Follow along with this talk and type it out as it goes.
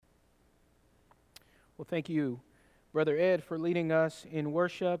Well, thank you, Brother Ed, for leading us in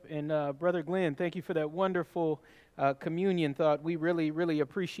worship. And Brother Glenn, thank you for that wonderful communion thought. We really, really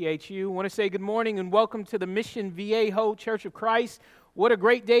appreciate you. I want to say good morning and welcome to the Mission Viejo Church of Christ. What a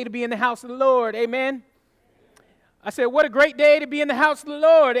great day to be in the house of the Lord. Amen. I said, what a great day to be in the house of the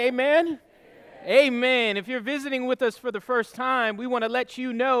Lord. Amen. Amen. If you're visiting with us for the first time, we want to let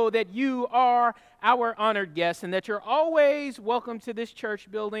you know that you are our honored guest and that you're always welcome to this church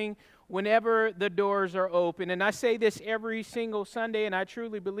building whenever the doors are open. And I say this every single Sunday, and I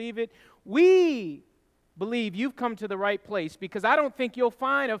truly believe it. We believe you've come to the right place because I don't think you'll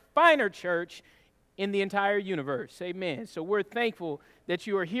find a finer church in the entire universe. Amen. So we're thankful that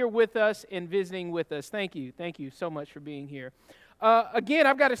you are here with us and visiting with us. Thank you. Thank you so much for being here. Again,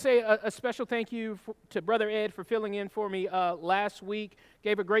 I've got to say a special thank you to Brother Ed for filling in for me last week.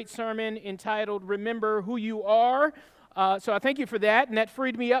 Gave a great sermon entitled, Remember Who You Are. So I thank you for that, and that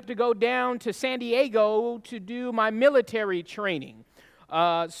freed me up to go down to San Diego to do my military training.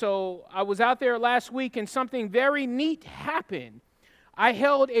 So I was out there last week, and something very neat happened. I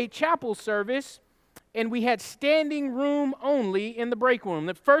held a chapel service, and we had standing room only in the break room.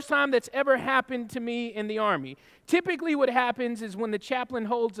 The first time that's ever happened to me in the Army. Typically what happens is when the chaplain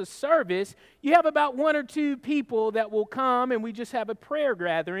holds a service, you have about one or two people that will come, and we just have a prayer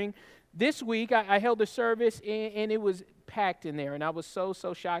gathering. This week, I held a service, and it was packed in there, and I was so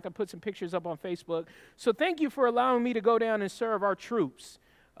shocked. I put some pictures up on Facebook. So thank you for allowing me to go down and serve our troops.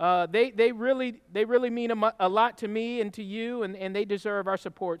 They really mean a lot to me and to you, and they deserve our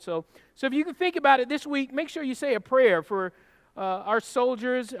support. So if you can think about it this week, make sure you say a prayer for our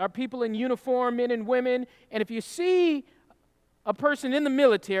soldiers, our people in uniform, men and women. And if you see a person in the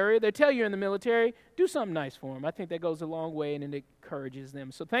military, they tell you're in the military, do something nice for them. I think that goes a long way, and it encourages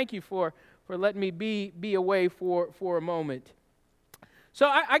them. So thank you for letting me be away for a moment. So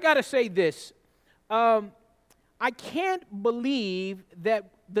I got to say this. I can't believe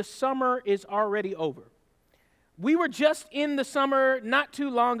that the summer is already over. We were just in the summer not too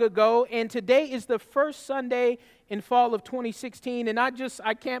long ago, and today is the first Sunday in fall of 2016, and I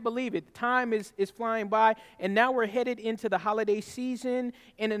can't believe it. Time is flying by, and now we're headed into the holiday season,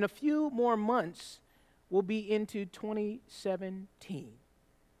 and in a few more months, we'll be into 2017.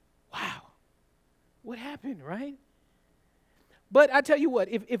 Wow. What happened, right? But I tell you what,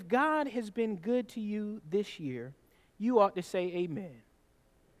 if God has been good to you this year, you ought to say amen.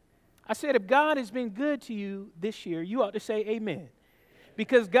 I said, if God has been good to you this year, you ought to say amen.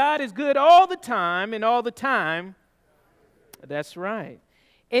 Because God is good all the time, and all the time, that's right.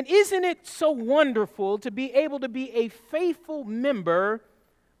 And isn't it so wonderful to be able to be a faithful member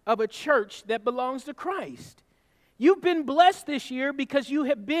of a church that belongs to Christ? You've been blessed this year because you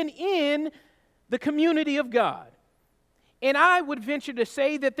have been in the community of God. And I would venture to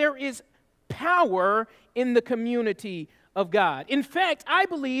say that there is power in the community of God. In fact, I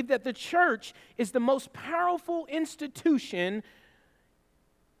believe that the church is the most powerful institution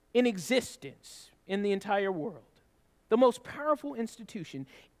in existence in the entire world. The most powerful institution.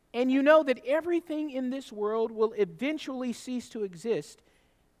 And you know that everything in this world will eventually cease to exist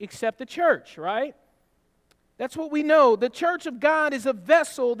except the church, right? That's what we know. The church of God is a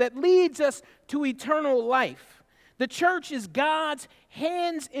vessel that leads us to eternal life. The church is God's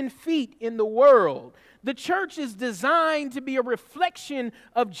hands and feet in the world. The church is designed to be a reflection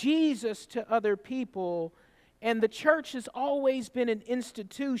of Jesus to other people. And the church has always been an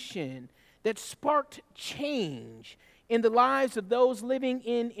institution that sparked change in the lives of those living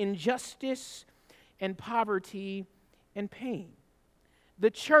in injustice and poverty and pain.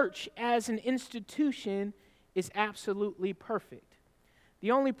 The church as an institution is absolutely perfect.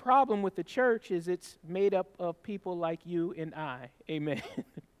 The only problem with the church is it's made up of people like you and I. Amen.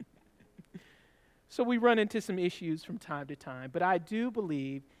 So we run into some issues from time to time, but I do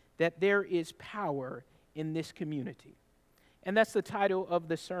believe that there is power in this community. And that's the title of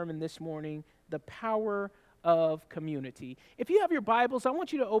the sermon this morning, The Power of Community. If you have your Bibles, I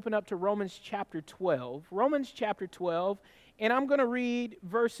want you to open up to Romans chapter 12. Romans chapter 12. And I'm going to read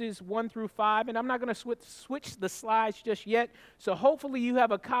verses 1 through 5, and I'm not going to switch the slides just yet. So hopefully you have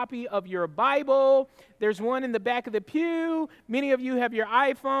a copy of your Bible. There's one in the back of the pew. Many of you have your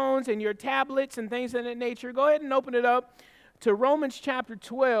iPhones and your tablets and things of that nature. Go ahead and open it up to Romans chapter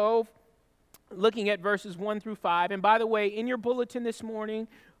 12, looking at verses 1 through 5. And by the way, in your bulletin this morning,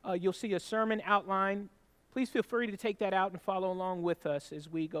 you'll see a sermon outline. Please feel free to take that out and follow along with us as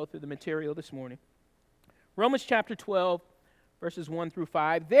we go through the material this morning. Romans chapter 12. Verses 1 through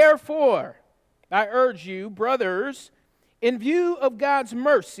 5. Therefore, I urge you, brothers, in view of God's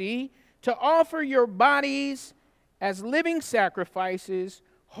mercy, to offer your bodies as living sacrifices,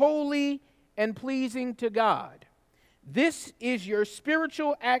 holy and pleasing to God. This is your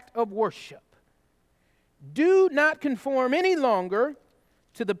spiritual act of worship. Do not conform any longer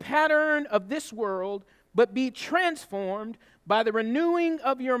to the pattern of this world, but be transformed by the renewing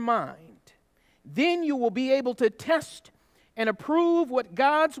of your mind. Then you will be able to test and approve what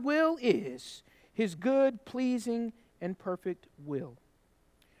God's will is, His good, pleasing, and perfect will.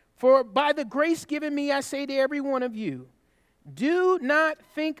 For by the grace given me, I say to every one of you, do not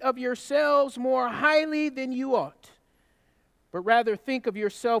think of yourselves more highly than you ought, but rather think of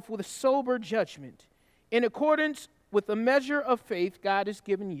yourself with sober judgment, in accordance with the measure of faith God has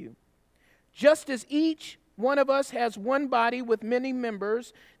given you. Just as each one of us has one body with many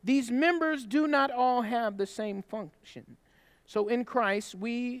members, these members do not all have the same function. So in Christ,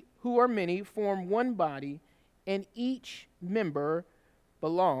 we who are many form one body, and each member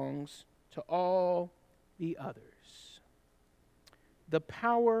belongs to all the others. The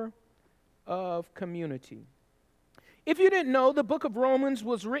power of community. If you didn't know, the book of Romans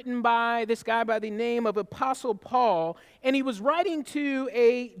was written by this guy by the name of Apostle Paul, and he was writing to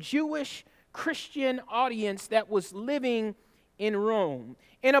a Jewish Christian audience that was living in Rome.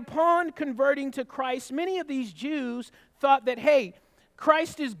 And upon converting to Christ, many of these Jews thought that, hey,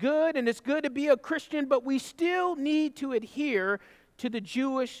 Christ is good and it's good to be a Christian, but we still need to adhere to the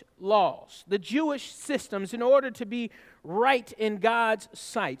Jewish laws, the Jewish systems, in order to be right in God's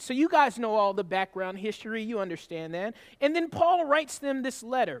sight. So you guys know all the background history, you understand that. And then Paul writes them this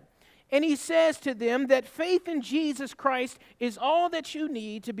letter, and he says to them that faith in Jesus Christ is all that you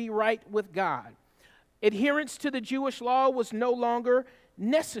need to be right with God. Adherence to the Jewish law was no longer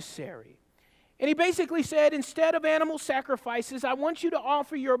necessary. And he basically said, instead of animal sacrifices, I want you to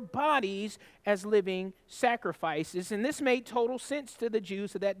offer your bodies as living sacrifices. And this made total sense to the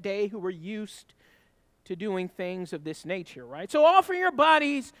Jews of that day who were used to doing things of this nature, right? So offer your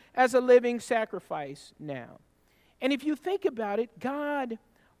bodies as a living sacrifice now. And if you think about it, God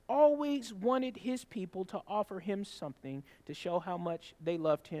always wanted His people to offer Him something to show how much they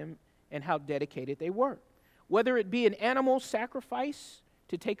loved Him and how dedicated they were. Whether it be an animal sacrifice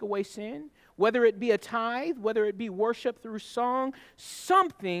to take away sin, whether it be a tithe, whether it be worship through song,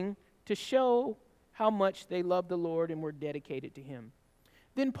 something to show how much they love the Lord and were dedicated to Him.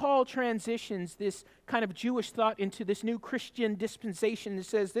 Then Paul transitions this kind of Jewish thought into this new Christian dispensation that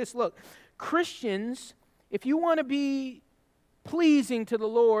says this, look, Christians, if you want to be pleasing to the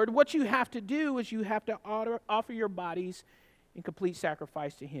Lord, what you have to do is you have to offer your bodies in complete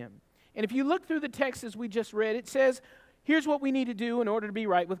sacrifice to Him. And if you look through the text as we just read, it says, here's what we need to do in order to be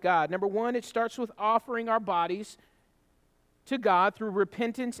right with God. Number one, it starts with offering our bodies to God through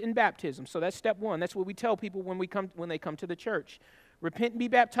repentance and baptism. So that's step one. That's what we tell people when they come to the church. Repent and be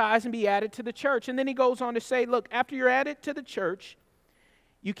baptized and be added to the church. And then he goes on to say, look, after you're added to the church,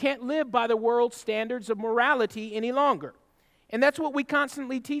 you can't live by the world's standards of morality any longer. And that's what we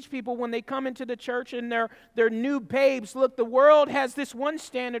constantly teach people when they come into the church and they're new babes. Look, the world has this one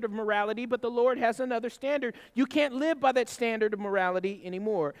standard of morality, but the Lord has another standard. You can't live by that standard of morality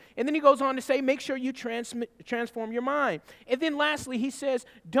anymore. And then he goes on to say, make sure you transform your mind. And then lastly, he says,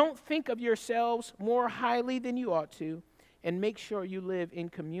 don't think of yourselves more highly than you ought to, and make sure you live in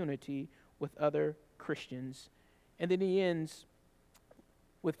community with other Christians. And then he ends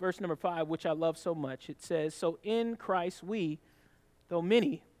with verse number 5, which I love so much. It says, so in Christ we, though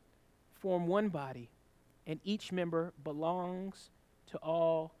many, form one body, and each member belongs to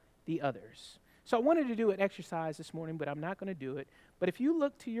all the others. So I wanted to do an exercise this morning, but I'm not going to do it. But if you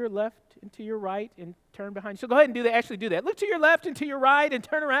look to your left and to your right and turn behind you, so go ahead and do that. Actually do that. Look to your left and to your right and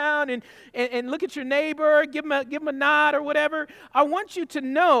turn around and look at your neighbor, give him a nod or whatever. I want you to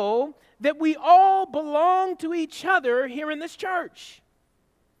know that we all belong to each other here in this church.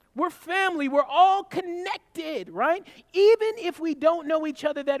 We're family. We're all connected, right? Even if we don't know each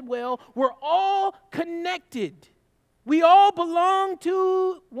other that well, we're all connected. We all belong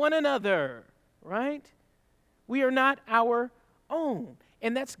to one another, right? We are not our own.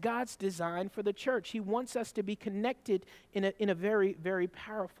 And that's God's design for the church. He wants us to be connected in a very, very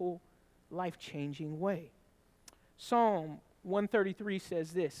powerful, life-changing way. Psalm 133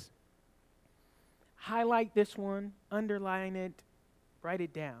 says this. Highlight this one, underline it, write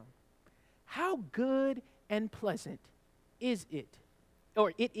it down. How good and pleasant is it,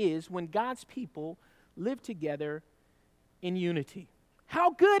 or it is, when God's people live together in unity.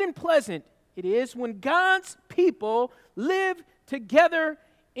 How good and pleasant it is when God's people live together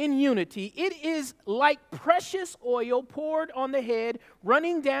in unity. It is like precious oil poured on the head,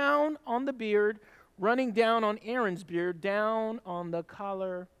 running down on the beard, running down on Aaron's beard, down on the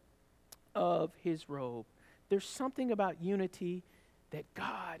collar of his robe. There's something about unity that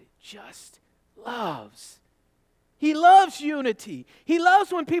God just loves. He loves unity. He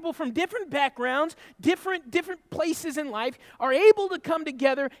loves when people from different backgrounds, different places in life are able to come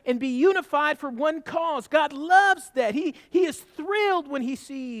together and be unified for one cause. God loves that. He is thrilled when he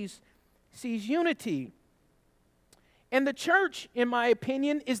sees unity. And the church, in my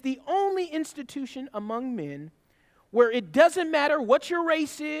opinion, is the only institution among men where it doesn't matter what your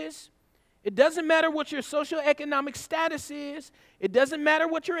race is, it doesn't matter what your socioeconomic status is, it doesn't matter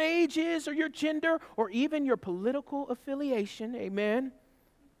what your age is or your gender or even your political affiliation, amen.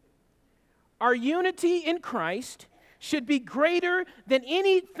 Our unity in Christ should be greater than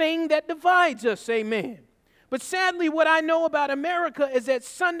anything that divides us, amen. But sadly, what I know about America is that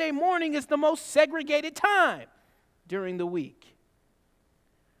Sunday morning is the most segregated time during the week.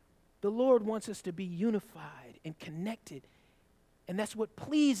 The Lord wants us to be unified and connected, and that's what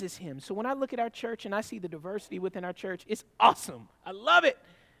pleases him. So when I look at our church and I see the diversity within our church, it's awesome. I love it.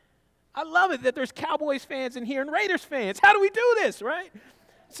 I love it that there's Cowboys fans in here and Raiders fans. How do we do this, right?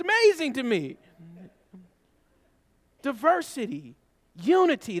 It's amazing to me. Diversity,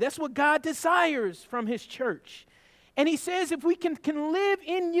 unity, that's what God desires from his church. And he says if we can live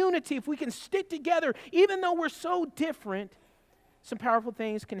in unity, if we can stick together, even though we're so different, some powerful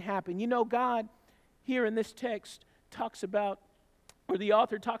things can happen. You know, God here in this text talks about, or the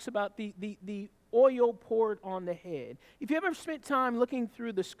author talks about the oil poured on the head. If you ever spent time looking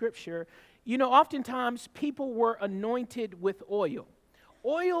through the scripture, you know, oftentimes people were anointed with oil.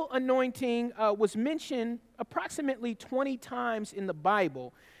 Oil anointing was mentioned approximately 20 times in the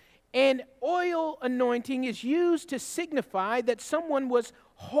Bible. And oil anointing is used to signify that someone was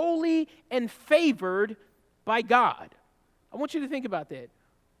holy and favored by God. I want you to think about that.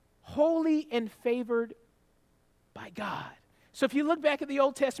 Holy and favored by God. So if you look back at the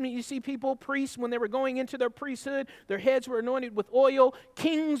Old Testament, you see people, priests, when they were going into their priesthood, their heads were anointed with oil.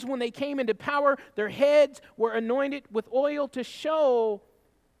 Kings, when they came into power, their heads were anointed with oil to show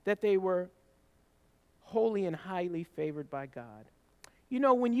that they were holy and highly favored by God. You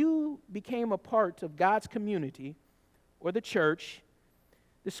know, when you became a part of God's community or the church,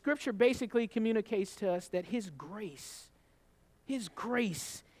 the scripture basically communicates to us that his grace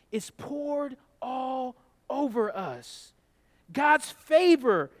is poured all over us. God's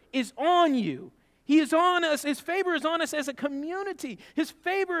favor is on you. He is on us. His favor is on us as a community. His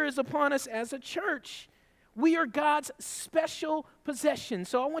favor is upon us as a church. We are God's special possession.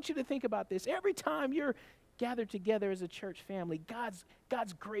 So I want you to think about this. Every time you're gathered together as a church family,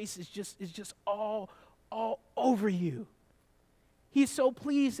 God's grace is just all over you. He's so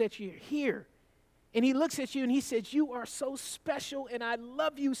pleased that you're here. And he looks at you and he says, you are so special and I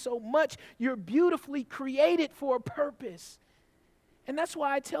love you so much. You're beautifully created for a purpose. And that's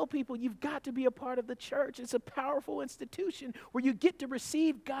why I tell people you've got to be a part of the church. It's a powerful institution where you get to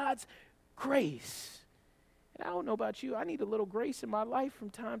receive God's grace. And I don't know about you, I need a little grace in my life from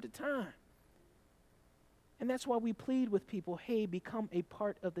time to time. And that's why we plead with people, hey, become a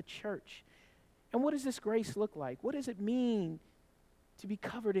part of the church. And what does this grace look like? What does it mean to be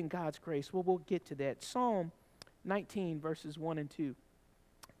covered in God's grace? Well, we'll get to that. Psalm 19, verses 1 and 2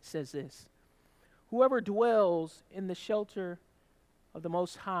 says this: whoever dwells in the shelter of the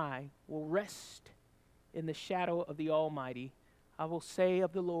Most High will rest in the shadow of the Almighty. I will say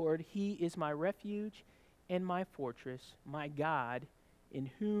of the Lord, He is my refuge and my fortress, my God,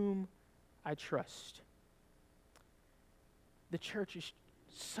 in whom I trust. The church is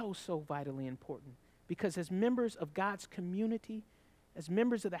so vitally important because as members of God's community, as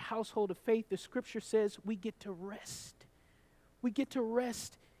members of the household of faith, the scripture says we get to rest. We get to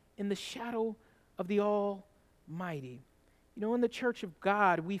rest in the shadow of the Almighty. You know, in the church of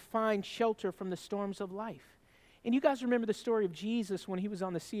God, we find shelter from the storms of life. And you guys remember the story of Jesus when he was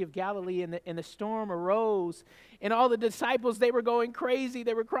on the Sea of Galilee and the storm arose and all the disciples, they were going crazy,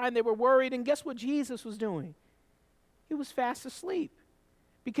 they were crying, they were worried. And guess what Jesus was doing? He was fast asleep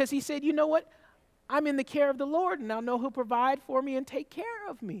because he said, you know what? I'm in the care of the Lord and I'll know who'll provide for me and take care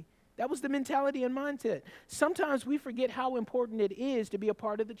of me. That was the mentality and mindset. Sometimes we forget how important it is to be a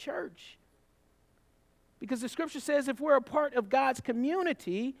part of the church. Because the scripture says if we're a part of God's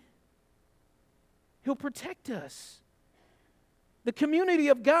community, He'll protect us. The community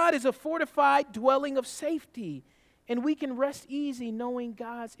of God is a fortified dwelling of safety, and we can rest easy knowing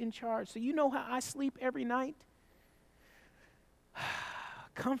God's in charge. So you know how I sleep every night?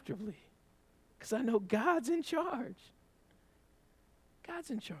 Comfortably, because I know God's in charge. God's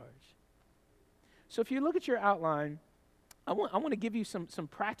in charge. So if you look at your outline, I want to give you some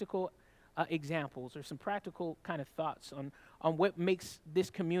practical examples or some practical kind of thoughts on what makes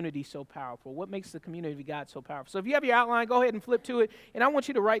this community so powerful, what makes the community of God so powerful. So if you have your outline, go ahead and flip to it, and I want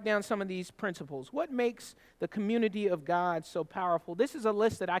you to write down some of these principles. What makes the community of God so powerful? This is a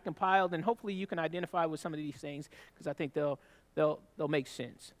list that I compiled, and hopefully you can identify with some of these things because I think they'll make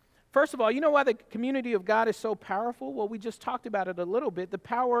sense. First of all, you know why the community of God is so powerful? Well, we just talked about it a little bit, the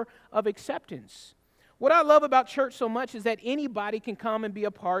power of acceptance. What I love about church so much is that anybody can come and be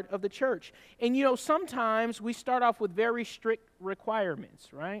a part of the church. And you know, sometimes we start off with very strict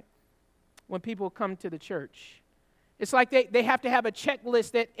requirements, right? When people come to the church. It's like they have to have a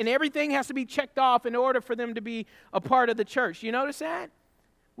checklist and everything has to be checked off in order for them to be a part of the church. You notice that?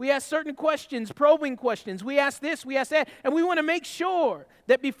 We ask certain questions, probing questions. We ask this, we ask that. And we want to make sure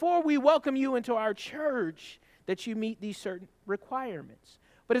that before we welcome you into our church, that you meet these certain requirements.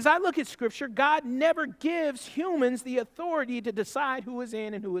 But as I look at Scripture, God never gives humans the authority to decide who is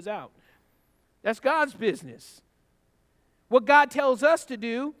in and who is out. That's God's business. What God tells us to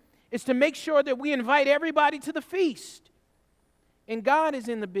do is to make sure that we invite everybody to the feast. And God is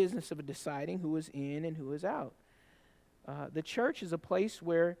in the business of deciding who is in and who is out. The church is a place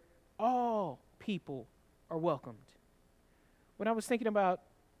where all people are welcomed. When I was thinking about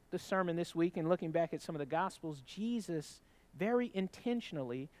the sermon this week and looking back at some of the Gospels, Jesus very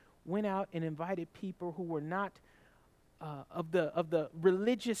intentionally went out and invited people who were not of the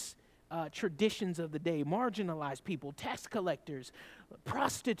religious traditions of the day, marginalized people, tax collectors,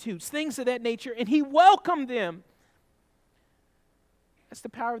 prostitutes, things of that nature, and he welcomed them. That's the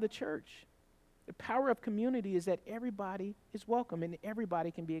power of the church. The power of community is that everybody is welcome and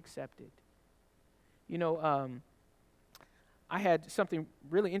everybody can be accepted. You know, I had something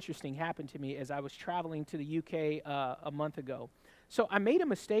really interesting happen to me as I was traveling to the UK a month ago. So I made a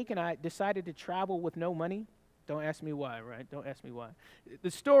mistake and I decided to travel with no money. Don't ask me why, right? Don't ask me why.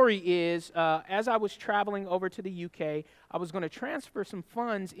 The story is, as I was traveling over to the UK, I was going to transfer some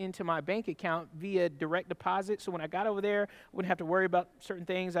funds into my bank account via direct deposit. So when I got over there, I wouldn't have to worry about certain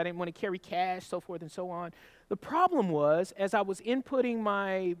things. I didn't want to carry cash, so forth and so on. The problem was, as I was inputting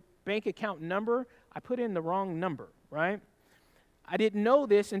my bank account number, I put in the wrong number, right? I didn't know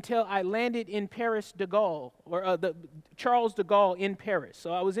this until I landed in Paris de Gaulle, or the Charles de Gaulle in Paris.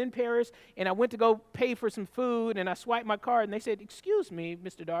 So I was in Paris, and I went to go pay for some food, and I swiped my card, and they said, "Excuse me,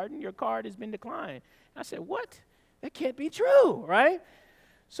 Mr. Darden, your card has been declined." And I said, "What? That can't be true, right?"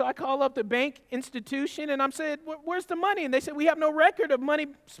 So I call up the bank institution, and I'm said, "Where's the money?" And they said, "We have no record of money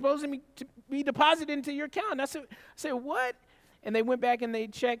supposed to be deposited into your account." And I said, "What?" And they went back and they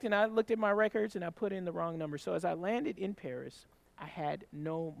checked, and I looked at my records, and I put in the wrong number. So as I landed in Paris, I had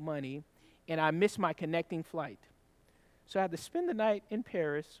no money, and I missed my connecting flight. So I had to spend the night in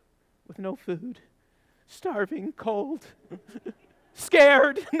Paris with no food, starving, cold,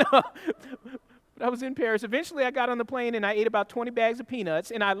 scared. No, but I was in Paris. Eventually, I got on the plane, and I ate about 20 bags of peanuts,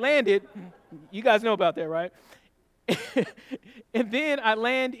 and I landed. You guys know about that, right? And then I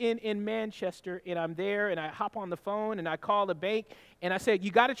land in Manchester, and I'm there, and I hop on the phone, and I call the bank, and I said, "You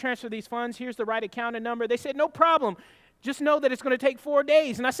got to transfer these funds. Here's the right account and number." They said, "No problem. Just know that it's going to take 4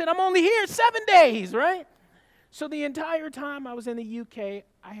 days." And I said, "I'm only here 7 days," right? So the entire time I was in the UK,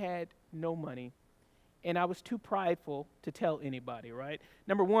 I had no money. And I was too prideful to tell anybody, right?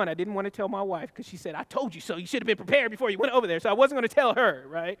 Number one, I didn't want to tell my wife because she said, "I told you so. You should have been prepared before you went over there." So I wasn't going to tell her,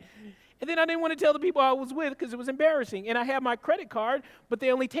 right? And then I didn't want to tell the people I was with because it was embarrassing. And I had my credit card, but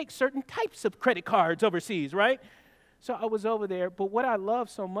they only take certain types of credit cards overseas, right? So I was over there. But what I love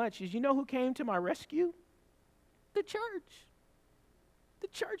so much is, you know who came to my rescue? The church. The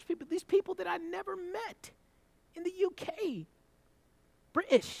church people, these people that I never met in the UK.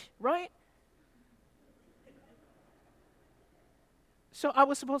 British, right? So I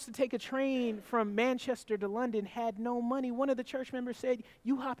was supposed to take a train from Manchester to London, had no money. One of the church members said,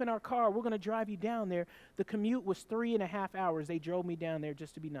 "You hop in our car, we're going to drive you down there." The commute was 3.5 hours. They drove me down there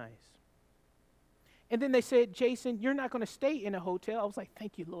just to be nice. And then they said, "Jason, you're not going to stay in a hotel." I was like,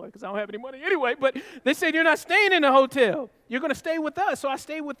 "Thank you, Lord," because I don't have any money anyway. But they said, "You're not staying in a hotel. You're going to stay with us." So I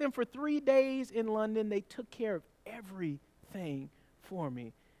stayed with them for 3 days in London. They took care of everything for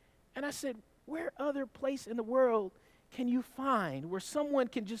me. And I said, where other place in the world can you find where someone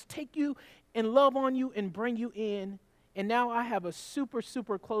can just take you and love on you and bring you in? And now I have a super,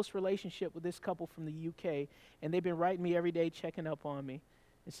 super close relationship with this couple from the UK. And they've been writing me every day, checking up on me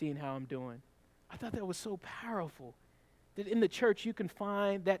and seeing how I'm doing. I thought that was so powerful, that in the church you can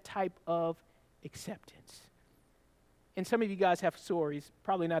find that type of acceptance. And some of you guys have stories,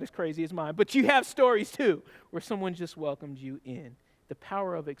 probably not as crazy as mine, but you have stories too, where someone just welcomed you in. The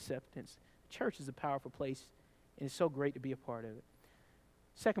power of acceptance. Church is a powerful place, and it's so great to be a part of it.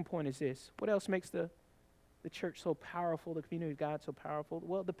 Second point is this. What else makes the the church so powerful, the community of God so powerful?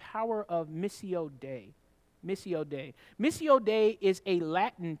 Well, the power of Missio Dei. Missio Dei. Missio Dei is a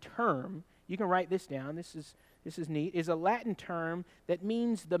Latin term. You can write this down. This is neat. Is a Latin term that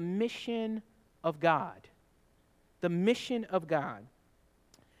means the mission of God. The mission of God.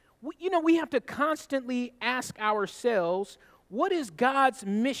 We have to constantly ask ourselves, what is God's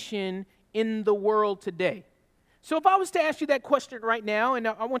mission in the world today? So if I was to ask you that question right now, and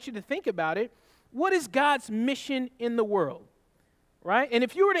I want you to think about it, what is God's mission in the world? Right? And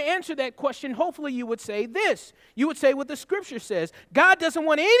if you were to answer that question, hopefully you would say this. You would say what the Scripture says. God doesn't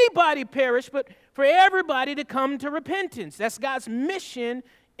want anybody to perish, but for everybody to come to repentance. That's God's mission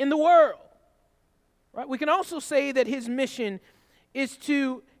in the world. Right? We can also say that his mission is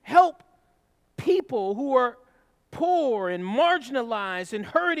to help people who are poor and marginalized and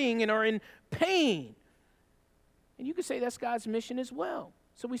hurting and are in pain. And you could say that's God's mission as well.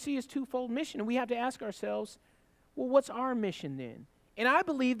 So we see his twofold mission, and we have to ask ourselves, well, what's our mission then? And I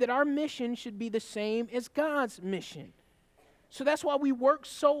believe that our mission should be the same as God's mission. So that's why we work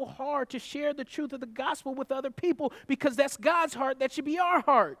so hard to share the truth of the gospel with other people, because that's God's heart. That should be our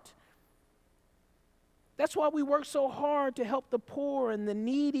heart. That's why we work so hard to help the poor and the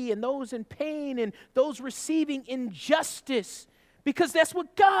needy and those in pain and those receiving injustice, because that's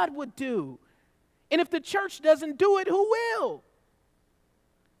what God would do. And if the church doesn't do it, who will?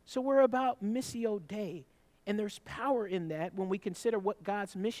 So we're about Missio Dei, and there's power in that when we consider what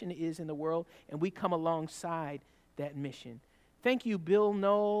God's mission is in the world, and we come alongside that mission. Thank you, Bill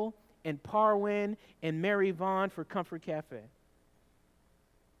Knoll and Parwin and Mary Vaughn for Comfort Cafe.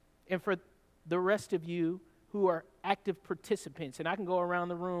 And for the rest of you who are active participants, and I can go around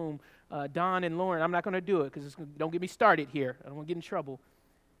the room, Don and Lauren, I'm not going to do it because don't get me started here. I don't want to get in trouble.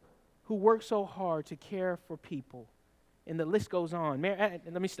 Who work so hard to care for people. And the list goes on.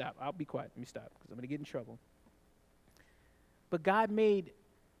 Let me stop. I'll be quiet. Let me stop because I'm going to get in trouble. But God made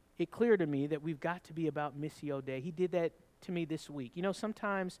it clear to me that we've got to be about Missio Dei. He did that to me this week. You know,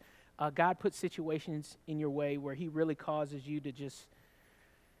 sometimes God puts situations in your way where he really causes you to just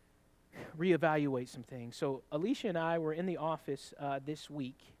reevaluate some things. So Alicia and I were in the office this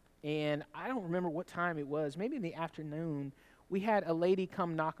week, and I don't remember what time it was, maybe in the afternoon. We had a lady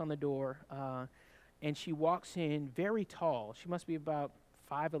come knock on the door, and she walks in very tall. She must be about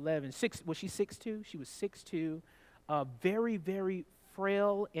 5'11". Was she 6'2"? She was 6'2", very, very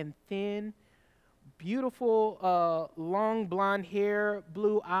frail and thin, beautiful, long blonde hair,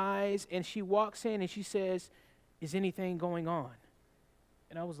 blue eyes, and she walks in and she says, "Is anything going on?"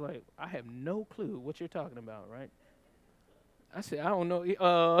 And I was like, I have no clue what you're talking about, right? I said, I don't know.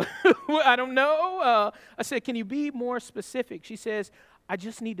 I don't know. I said, can you be more specific? She says, I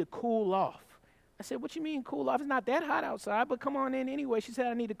just need to cool off. I said, what you mean cool off? It's not that hot outside, but come on in anyway. She said,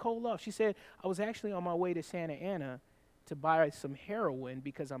 I need to cool off. She said, I was actually on my way to Santa Ana to buy some heroin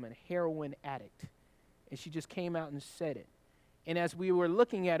because I'm a heroin addict. And she just came out and said it. And as we were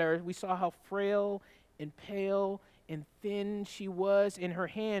looking at her, we saw how frail and pale and thin she was, and her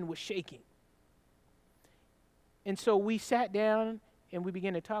hand was shaking. And so we sat down and we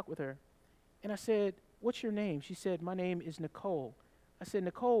began to talk with her. And I said, what's your name? She said, my name is Nicole. I said,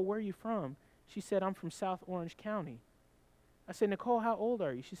 Nicole, where are you from? She said, I'm from South Orange County. I said, Nicole, how old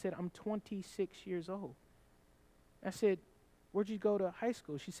are you? She said, I'm 26 years old. I said, where'd you go to high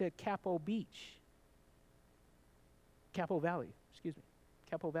school? She said, Capo Valley.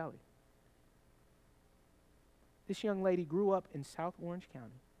 This young lady grew up in South Orange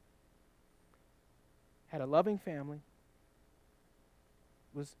County, had a loving family,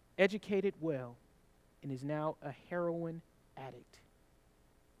 was educated well, and is now a heroin addict.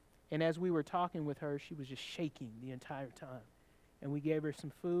 And as we were talking with her, she was just shaking the entire time. And we gave her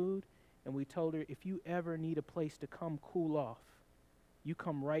some food, and we told her, if you ever need a place to come cool off, you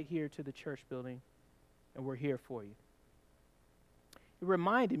come right here to the church building, and we're here for you. It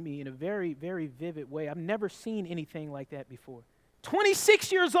reminded me in a very, very vivid way. I've never seen anything like that before.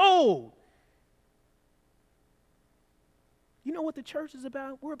 26 years old. You know what the church is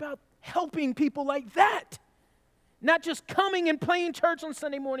about? We're about helping people like that. Not just coming and playing church on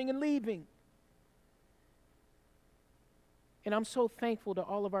Sunday morning and leaving. And I'm so thankful to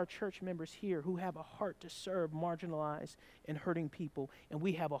all of our church members here who have a heart to serve marginalized and hurting people. And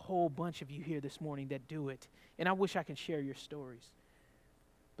we have a whole bunch of you here this morning that do it. And I wish I could share your stories.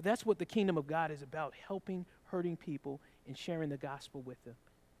 But that's what the kingdom of God is about, helping hurting people and sharing the gospel with them.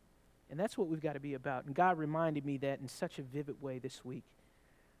 And that's what we've got to be about. And God reminded me that in such a vivid way this week.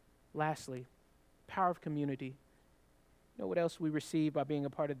 Lastly, power of community. You know what else we receive by being a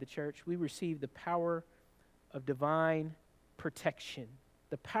part of the church? We receive the power of divine protection.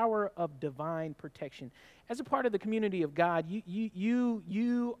 The power of divine protection. As a part of the community of God,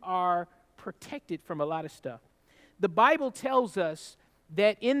 you are protected from a lot of stuff. The Bible tells us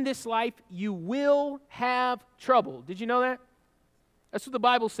that in this life you will have trouble. Did you know that? That's what the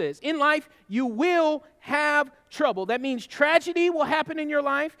Bible says. In life, you will have trouble. That means tragedy will happen in your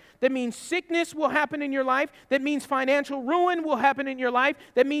life. That means sickness will happen in your life. That means financial ruin will happen in your life.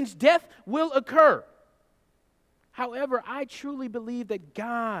 That means death will occur. However, I truly believe that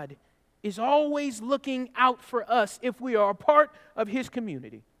God is always looking out for us if we are a part of His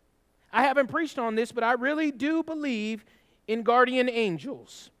community. I haven't preached on this, but I really do believe in guardian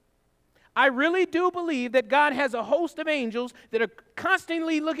angels. I really do believe that God has a host of angels that are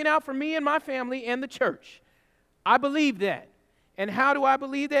constantly looking out for me and my family and the church. I believe that. And how do I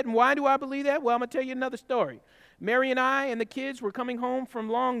believe that? And why do I believe that? Well, I'm going to tell you another story. Mary and I and the kids were coming home from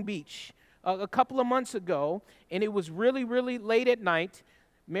Long Beach a couple of months ago, and it was really, really late at night.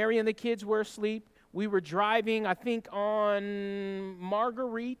 Mary and the kids were asleep. We were driving, I think, on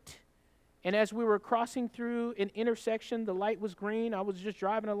Marguerite. And as we were crossing through an intersection, the light was green. I was just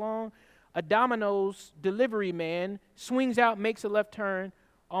driving along. A Domino's delivery man swings out, makes a left turn,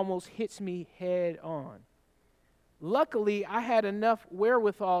 almost hits me head on. Luckily, I had enough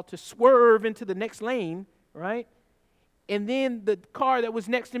wherewithal to swerve into the next lane, right? And then the car that was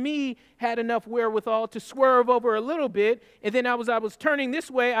next to me had enough wherewithal to swerve over a little bit. And then I was turning this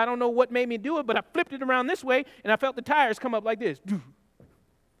way. I don't know what made me do it, but I flipped it around this way, and I felt the tires come up like this. And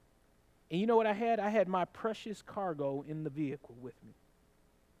you know what I had? I had my precious cargo in the vehicle with me.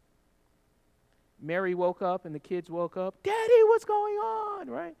 Mary woke up and the kids woke up. Daddy, what's going on,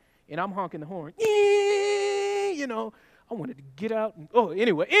 right? And I'm honking the horn. You know, I wanted to get out.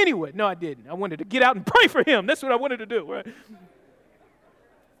 Anyway. No, I didn't. I wanted to get out and pray for him. That's what I wanted to do, right?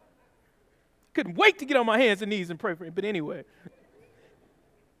 Couldn't wait to get on my hands and knees and pray for him. But anyway,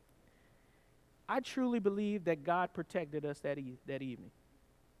 I truly believe that God protected us that evening.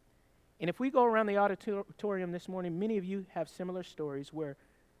 And if we go around the auditorium this morning, many of you have similar stories where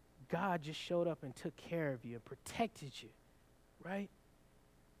God just showed up and took care of you and protected you, right?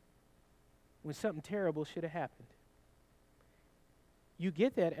 When something terrible should have happened. You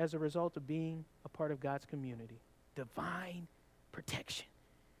get that as a result of being a part of God's community. Divine protection.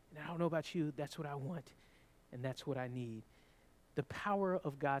 And I don't know about you, that's what I want, and that's what I need. The power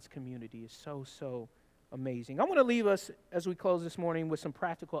of God's community is so, so amazing. I want to leave us, as we close this morning, with some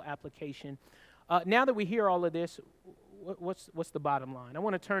practical application. Now that we hear all of this, what's the bottom line? I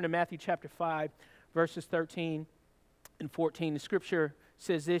want to turn to Matthew chapter 5, verses 13 and 14. The scripture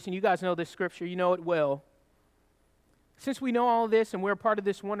says this, and you guys know this scripture. You know it well. Since we know all this and we're a part of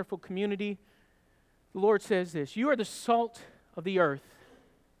this wonderful community, the Lord says this: you are the salt of the earth,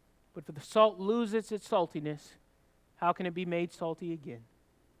 but if the salt loses its saltiness, how can it be made salty again?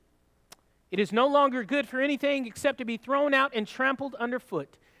 It is no longer good for anything except to be thrown out and trampled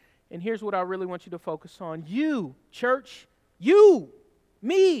underfoot. And here's what I really want you to focus on. You, church, you,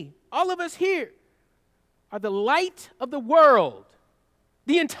 me, all of us here are the light of the world,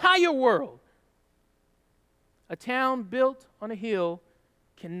 the entire world. A town built on a hill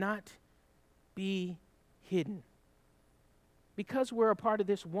cannot be hidden. Because we're a part of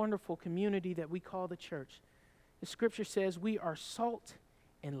this wonderful community that we call the church, the scripture says we are salt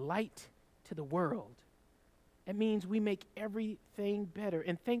and light to the world. That means we make everything better.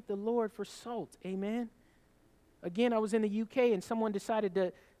 And thank the Lord for salt. Amen. Again, I was in the UK and someone decided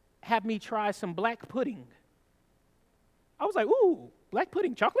to have me try some black pudding. I was like, ooh, black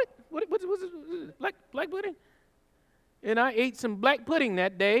pudding, chocolate? What's black pudding? And I ate some black pudding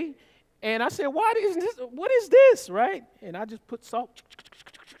that day. And I said, what is this, right? And I just put salt,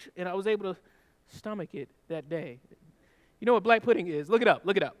 and I was able to stomach it that day. You know what black pudding is? Look it up.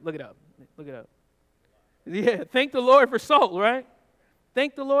 Yeah, thank the Lord for salt, right?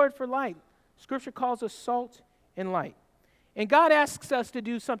 Thank the Lord for light. Scripture calls us salt and light. And God asks us to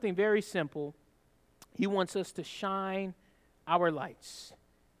do something very simple. He wants us to shine our lights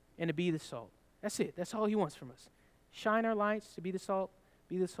and to be the salt. That's it. That's all He wants from us. Shine our lights, to be the salt,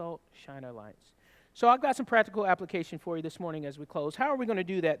 shine our lights. So I've got some practical application for you this morning as we close. How are we going to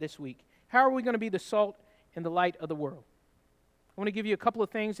do that this week? How are we going to be the salt and the light of the world? I want to give you a couple of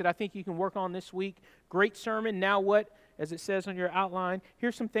things that I think you can work on this week. Great sermon. Now what? As it says on your outline,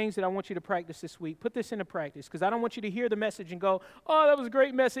 here's some things that I want you to practice this week. Put this into practice, because I don't want you to hear the message and go, oh, that was a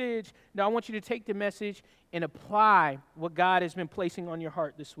great message. No, I want you to take the message and apply what God has been placing on your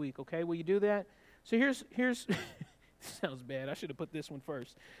heart this week, okay? Will you do that? So here's sounds bad. I should have put this one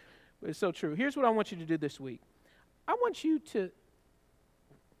first, but it's so true. Here's what I want you to do this week. I want you to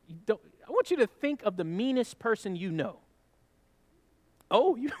think of the meanest person you know.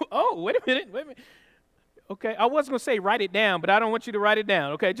 Oh, wait a minute. Okay, I was going to say write it down, but I don't want you to write it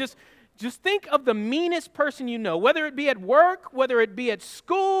down. Okay, just think of the meanest person you know, whether it be at work, whether it be at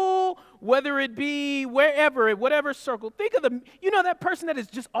school, whether it be wherever, whatever circle. Think of that person that is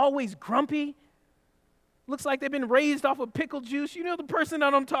just always grumpy. Looks like they've been raised off of pickle juice. You know the person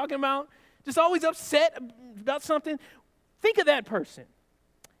that I'm talking about? Just always upset about something. Think of that person.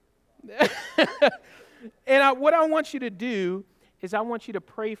 And what I want you to do is I want you to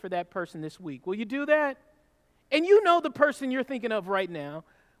pray for that person this week. Will you do that? And you know the person you're thinking of right now.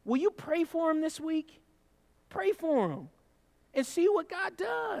 Will you pray for him this week? Pray for him and see what God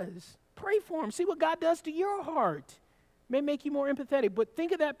does. Pray for him. See what God does to your heart. It may make you more empathetic, but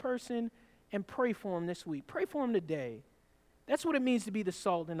think of that person and pray for him this week. Pray for him today. That's what it means to be the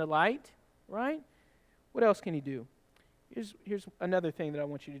salt and the light, right? What else can you do? Here's another thing that I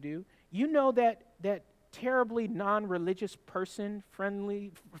want you to do. You know that terribly non-religious person,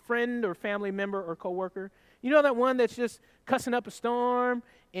 friend or family member or coworker? You know that one that's just cussing up a storm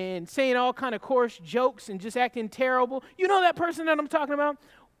and saying all kind of coarse jokes and just acting terrible? You know that person that I'm talking about?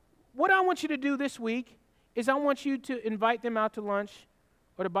 What I want you to do this week is I want you to invite them out to lunch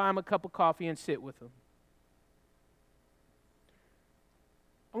or to buy them a cup of coffee and sit with them.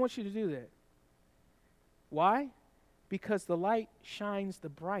 I want you to do that. Why? Because the light shines the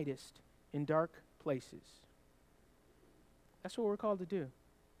brightest in dark places. That's what we're called to do.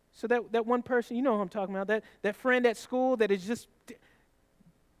 So that one person, you know who I'm talking about, that friend at school that is just,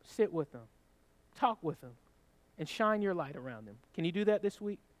 sit with them, talk with them, and shine your light around them. Can you do that this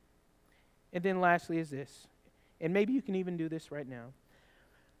week? And then lastly is this, and maybe you can even do this right now.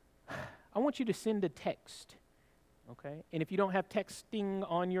 I want you to send a text, okay? And if you don't have texting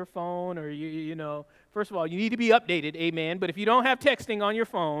on your phone or, you know, first of all, you need to be updated, amen. But if you don't have texting on your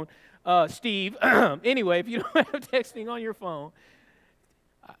phone, Steve, anyway, if you don't have texting on your phone,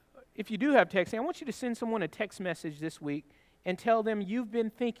 if you do have texting, I want you to send someone a text message this week and tell them you've been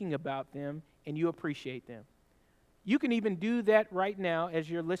thinking about them and you appreciate them. You can even do that right now as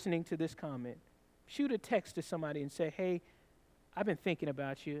you're listening to this comment. Shoot a text to somebody and say, hey, I've been thinking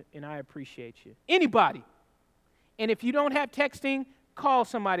about you and I appreciate you. Anybody. And if you don't have texting, call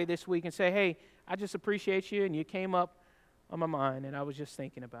somebody this week and say, hey, I just appreciate you and you came up on my mind and I was just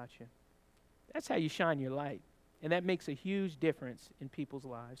thinking about you. That's how you shine your light. And that makes a huge difference in people's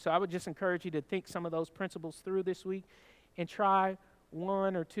lives. So I would just encourage you to think some of those principles through this week and try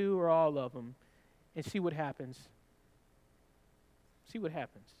one or two or all of them and see what happens. See what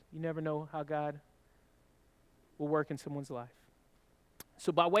happens. You never know how God will work in someone's life.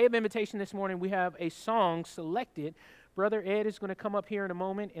 So by way of invitation this morning, we have a song selected. Brother Ed is going to come up here in a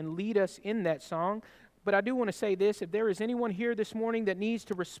moment and lead us in that song. But I do want to say this, if there is anyone here this morning that needs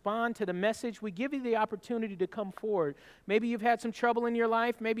to respond to the message, we give you the opportunity to come forward. Maybe you've had some trouble in your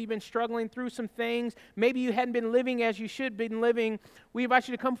life. Maybe you've been struggling through some things. Maybe you hadn't been living as you should have been living. We invite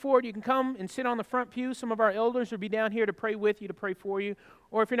you to come forward. You can come and sit on the front pew. Some of our elders will be down here to pray with you, to pray for you.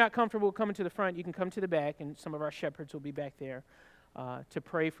 Or if you're not comfortable coming to the front, you can come to the back, and some of our shepherds will be back there to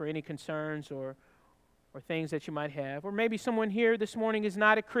pray for any concerns or things that you might have. Or maybe someone here this morning is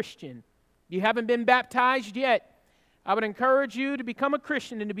not a Christian. You haven't been baptized yet. I would encourage you to become a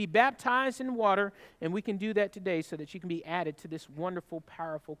Christian and to be baptized in water, and we can do that today so that you can be added to this wonderful,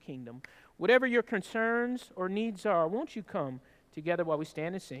 powerful kingdom. Whatever your concerns or needs are, won't you come together while we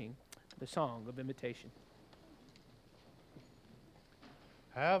stand and sing the song of invitation?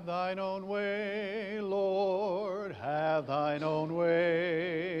 Have thine own way, Lord, have thine own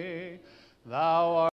way. Thou art